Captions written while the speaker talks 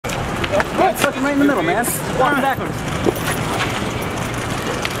Fucking right in the middle, man. Walk backwards.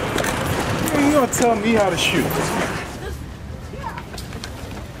 You gonna tell me how to shoot?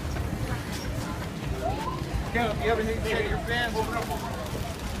 You ever say to your fans?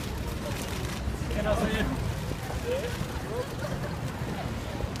 Can I see you?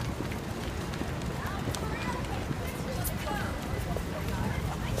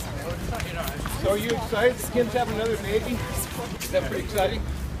 So are you excited? Skim's having another baby? Is that pretty exciting?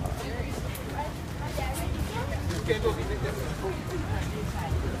 Kendall, do you think that's cool?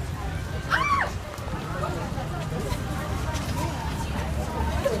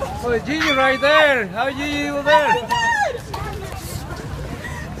 Oh, Gigi right there. How are Gigi over there?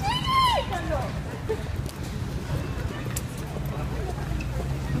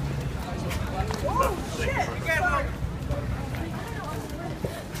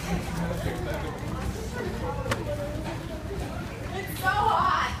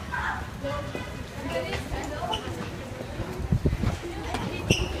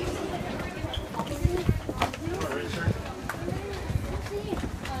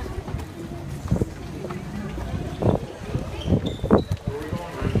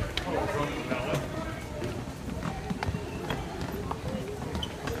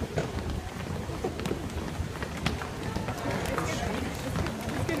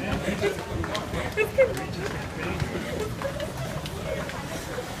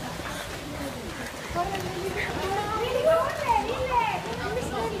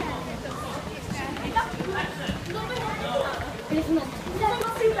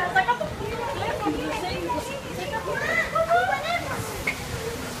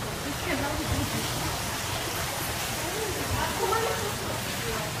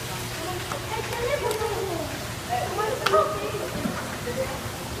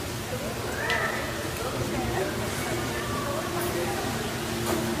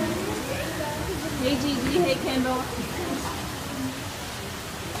 Hey Gigi, hey Kendall.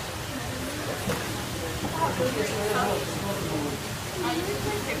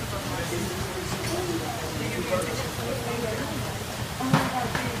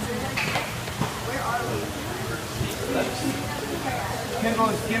 Kendall,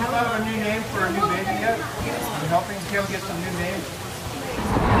 is Kim thought of a new name for a new baby yet? You helping Kim get some new names?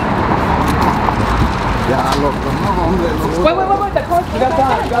 Yeah, look, wait, the car. You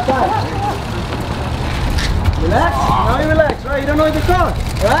got time, Relax, now you relax, right? You don't know the car,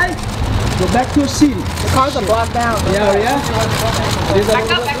 right? Go back to your seat. The cars are blocked down. Yeah. You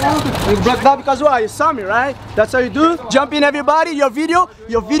blocked down because why? You saw me, right? That's how you do. Jump in, everybody. Your video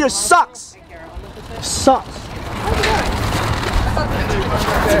sucks. Sucks.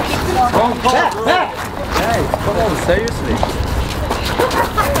 Back. Hey, come on, seriously.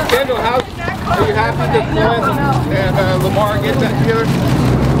 Kendall, are you happy that Floyd and Lamar get that together?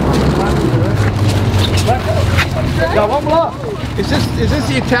 Got one block. Is this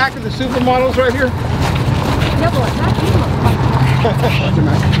the attack of the supermodels right here?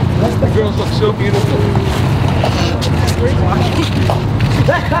 The girls look so beautiful.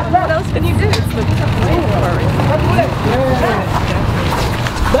 What else can you do?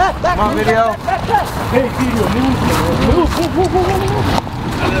 Back. Come on, video. Hey, video, move.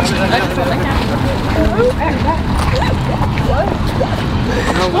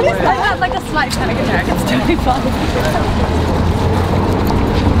 What is that? Like a slight panic attack. It's totally fun.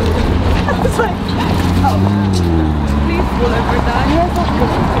 I was like, oh, please deliver that.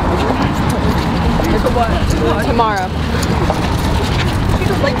 Tomorrow.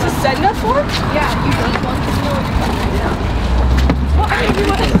 Like to send us one? Yeah, you don't want to know. What are you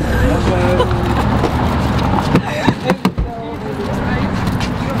doing?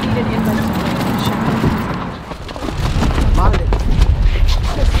 Malik.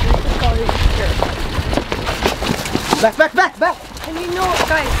 Back. And you know,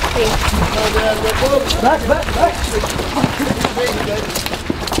 guys, thanks. Back.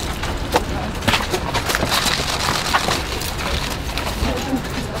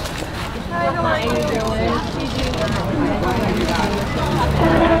 How are you doing?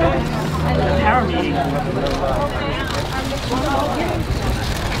 Power meeting.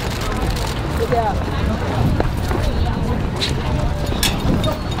 Yeah.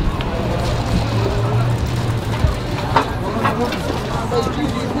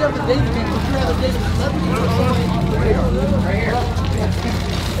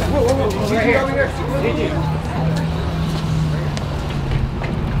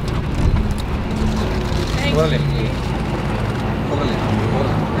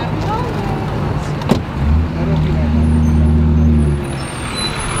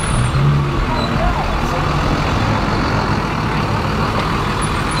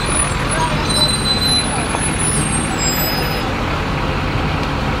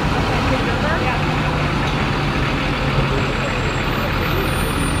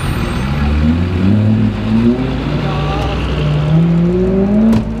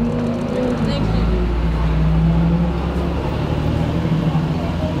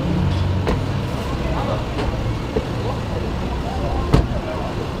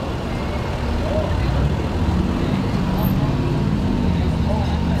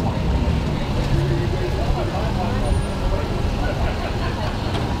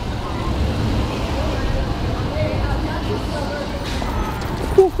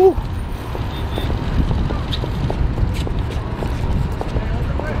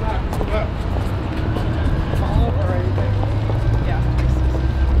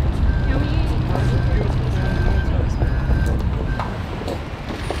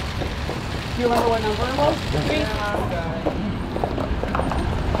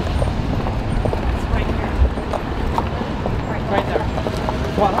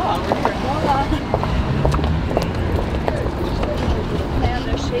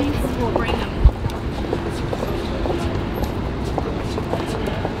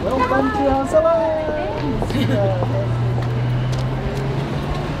 Welcome to our salon.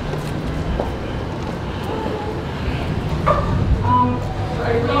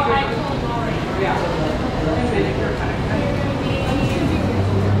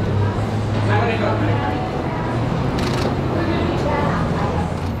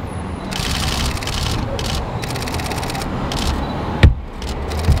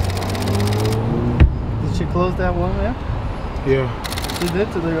 Did she close that one there? Yeah. She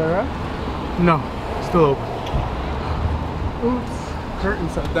did to the right? No, still open. Oops.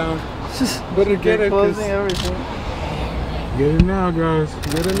 Curtains are down. Better get They're it. 'Cause- closing everything. Get it now, guys.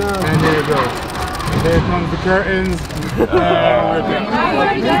 Get it now. And there it goes. There comes the curtains.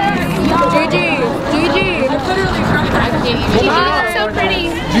 Gigi. Oh, so pretty.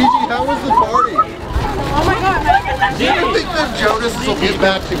 Gigi, how was the party? Oh my god. Do you think the Jonases will get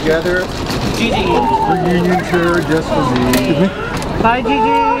back together? Reunion tour just for me. Hi,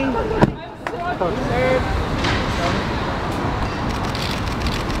 Gigi.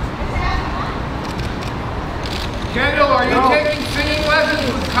 Kendall, are you taking singing lessons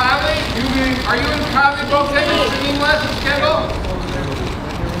with Kylie? Are you and Kylie both taking singing lessons, Kendall?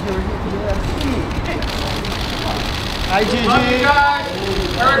 Hi, Gigi. Love you guys.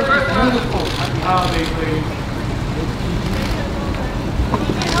 Merry Christmas. Holiday, please.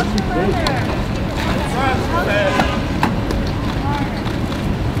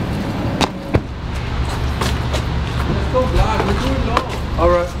 All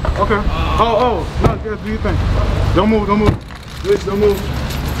right. Okay. Oh, no, guys, do you think? Don't move, don't move. Please, don't move.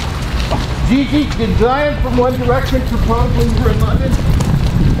 Gigi, did Zion from One Direction propose when you were in London?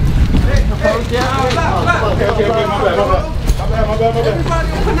 Propose, yeah? Okay,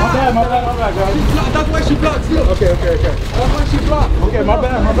 my bad, guys. That's why she blocks. Look. Okay. That's why she blocks. Okay, my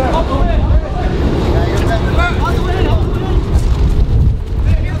bad.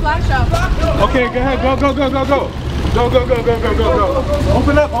 Okay, go ahead, go. Go.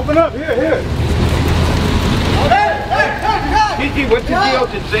 Open up, here. Gigi, what's the deal?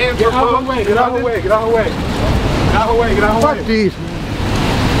 Did Zayn Get out of propose? the way, get out of the way. Fuck these.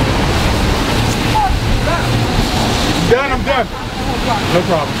 Done, I'm done. No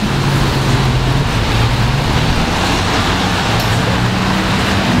problem.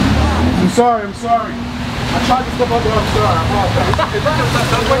 I'm sorry. I tried to step up there, I'm sorry. I apologize.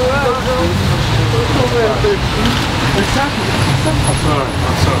 Exactly. I'm sorry.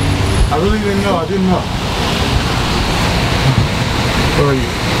 I really didn't know. I didn't know. Where are you?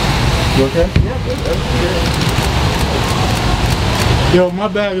 You okay? Yeah, good. Yo, my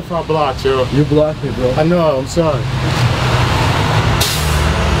bad if I blocked, yo. You blocked me, bro. I know, I'm sorry.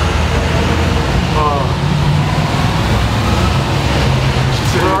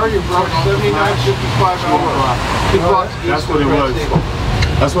 Where are you, bro? 7955 over. That's what it was.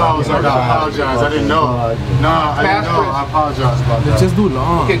 That's why I was like, I apologize. I didn't know. Nah, I didn't know. I apologize about that. Just do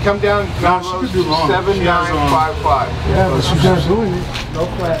long. Okay, come down. Nah, she could do long. 7955. Yeah, but she's not doing it. No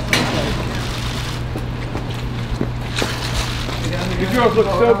flat. You girls look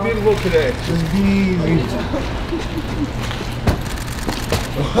so beautiful today. Just be easy.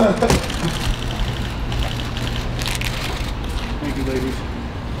 Thank you, ladies.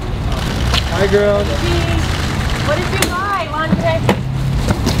 Hi, girl. What did you buy? Lingerie?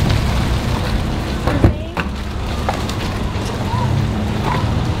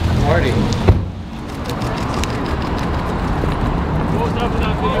 Marty. What's up with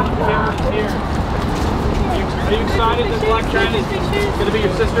that video? The camera's here. Are you excited that Black China is going to be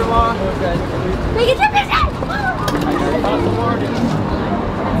your sister-in-law? Make it your business!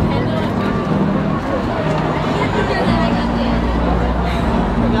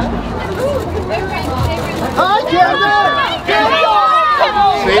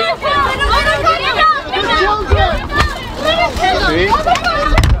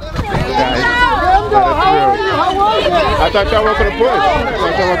 Hi, I thought y'all were going to push.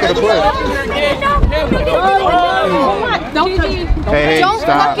 Hey,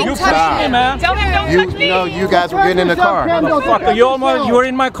 stop. You touched me, man. Don't touch me! No, you guys were getting in the car. Fuck, you were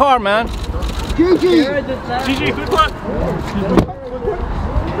in my car, man. Gigi! Gigi, good luck.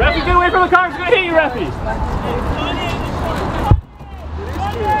 Reffy, get away from the car. It's going to hit you, Reffy.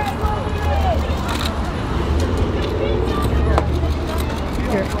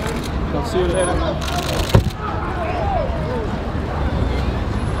 I'll see you later, man.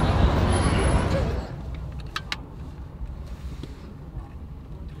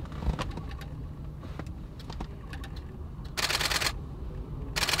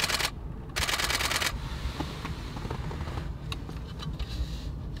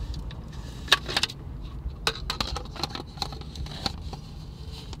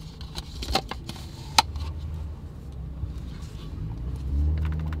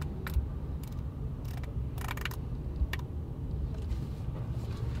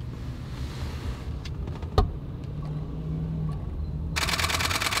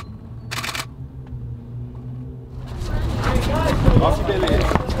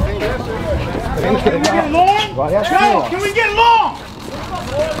 Can we get long? Joe, can we get long?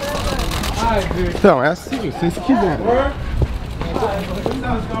 Então, é assim, vocês quiserem.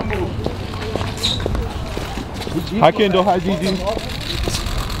 Hi, Kendall. Hi, Gigi.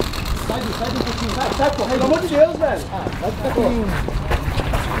 Sai, pô. Pelo amor de Deus, velho. Vai ficar com...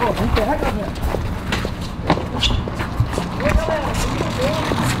 Pô, vamos pegar, velho.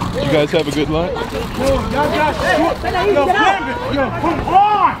 Did you guys have a good lunch? Yo, come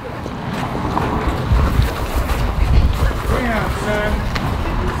on! Damn, son.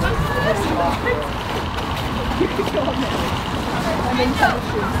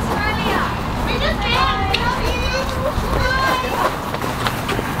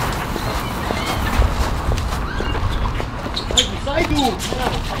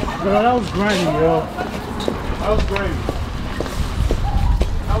 Bro, that was grimy, yo. That was grimy.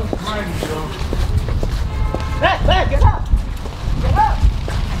 That was grimy, yo. Hey, get up! Get up!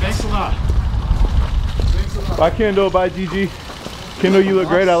 Thanks a lot. Thanks a lot. Bye, Kendall. Bye, Gigi. Kendall, you look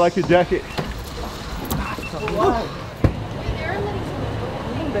great. I like your jacket.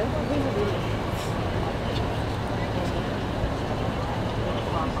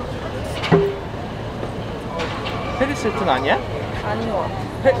 페리스틴 아니야? 아니요.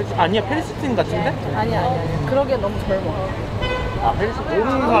 아니야, 페리스틴 같은데? 아니야. 그러기엔 너무 젊어. 아, 페리스틴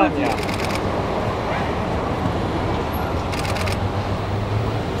모르는 사람이야.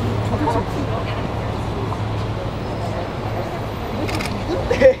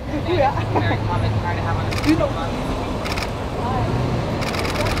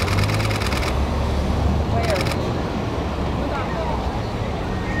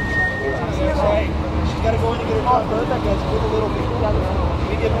 She's gotta go in and get her car first, I guess. Move a little bit.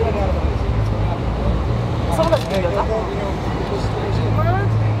 We get moving out of it.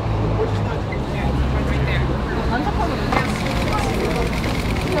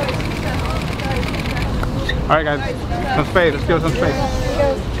 Alright, guys. Some space. Let's give some space.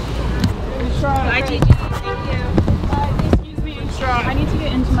 Bye, Gigi. Thank you. Excuse me. I need to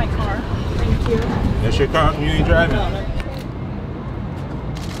get into my car. Thank you. That's your car. You ain't driving.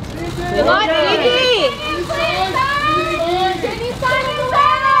 Come on, Gigi!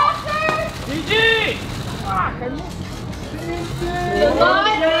 Gigi! Come on,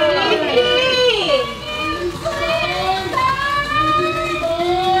 Gigi!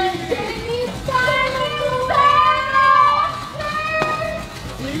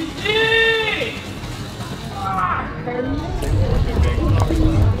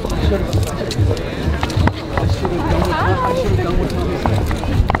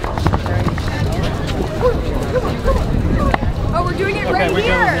 Oh, we're doing it right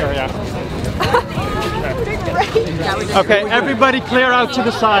here. Okay, everybody clear out to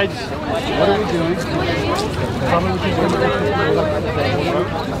the sides.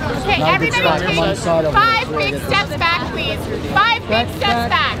 Okay, everybody take 5 big steps back, please. 5 big steps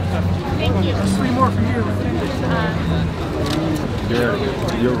back. Thank you. 3 more for you.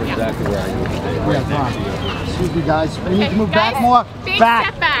 You're exactly where I am. Excuse me, guys. We need to move guys, back more. big Back.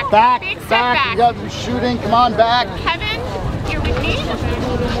 step back. Back. Big step back. back. You got to be shooting. Come on, back. Kevin, you're with me?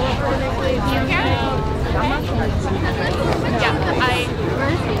 You here? Yeah,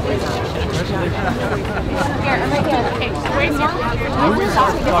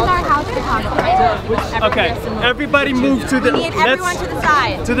 Okay, everybody move to the. Everyone to the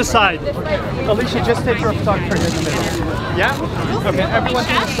side. To the side. Alicia, just take your photographer in a minute. Yeah? Okay, everyone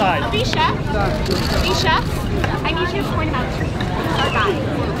to the side. Alicia, I need you to point him out. Our guy.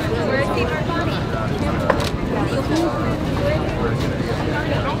 Where's the body?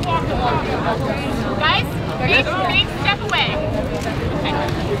 Guys, big step away. Okay.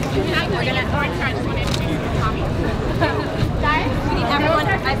 We're gonna try to introduce Tommy. Guys, we need everyone.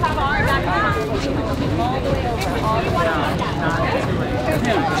 I saw far back behind.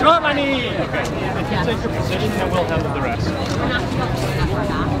 Germany! Okay, if you take your position, then we'll handle the rest.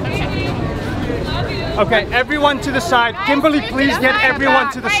 Okay, everyone to the side. Kimberly, please get everyone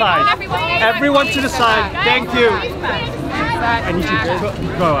to the side. Everyone to the side. Thank you. I need you to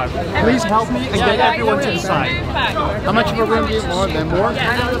go out. Please help me and get everyone to the side. How much of a room do you want? Then more?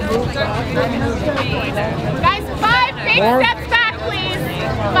 Guys, 5 big steps back, please.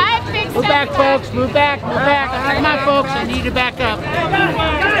 5 big steps back. Folks. Move back. Come on, folks. I need to back up.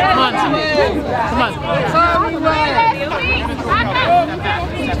 Come on.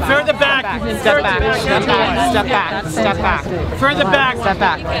 Further back. Step back. Further back. Step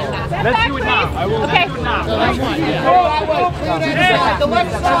back. Let's do it now. Okay. The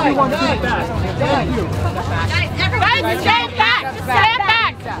left side. Everyone to the back. Thank you. Guys, stand back. Stand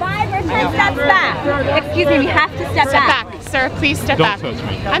back. 5 or 10 steps back. Excuse me, we have to step back. sir. Please step back. Don't touch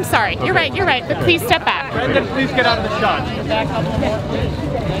me. I'm sorry. You're right, but please step back. Brendan, please get out of the shot.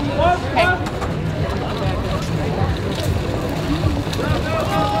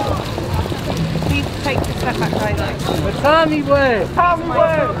 Please take a step back, guys. The Tommy way. Tommy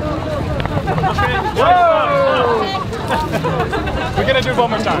way. We're gonna do one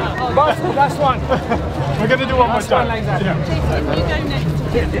more time. Last one. We're gonna do one more time. Like that. Yeah. Jason, will you go next?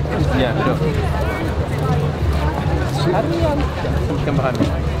 Yeah, come behind me.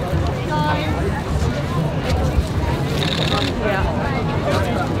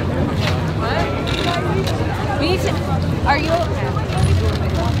 We need to. Are you?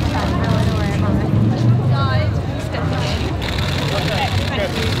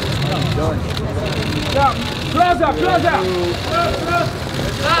 Close up.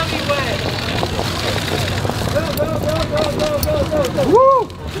 Woo!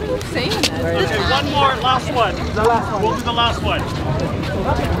 Saying that. Okay, one more, last one. The last one. We'll do the last one.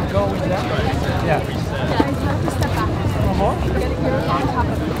 Go with that. Yeah. You're on top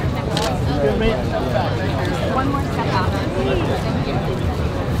of it. Excuse me. One more step out.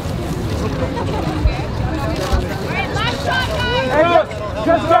 Alright, last shot, guys! Hey,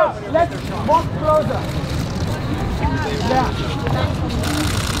 just go. Let's walk closer. Yeah.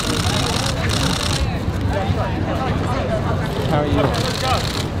 How are you?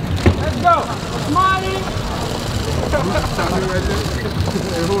 Let's go. Smiley.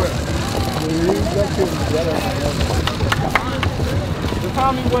 The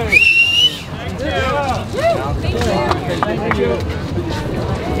Tommy way. Thank you.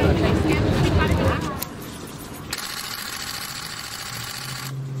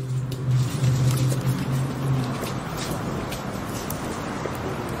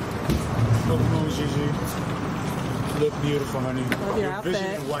 Look, Gigi. Look beautiful, honey. Your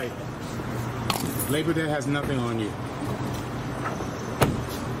vision in white. Labor Day has nothing on you.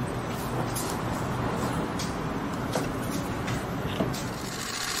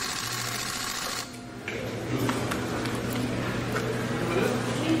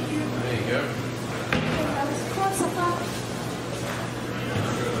 There you go.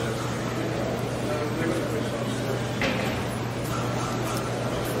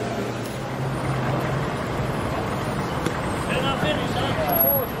 They're not finished, huh?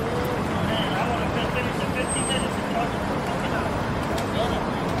 Man, I want to finish in 15 minutes and talk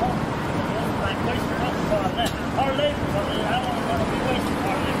like wasting up for our labor. I don't want to be wasting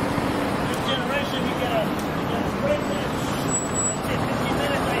our labor. This generation, you get a great minute. 15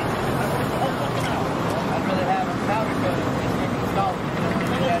 minutes, I work the whole fucking hour. I'd rather have a powder coating than install it.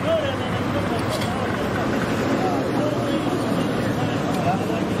 It's good, and then it's good for the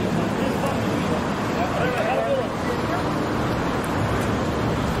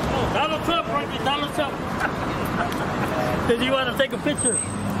Donald Trump, right there, Donald Trump. Did you want to take a picture?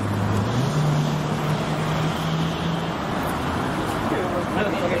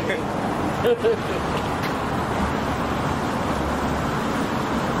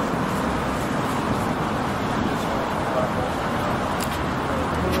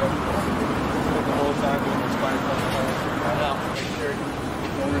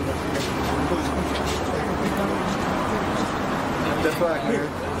 That's right, man.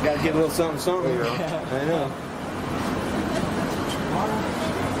 Gotta get a little something, you know. I know.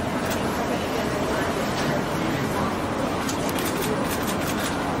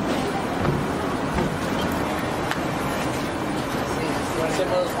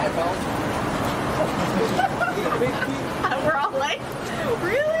 We're all like,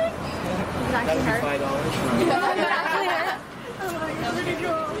 really? It's actually hard. $5.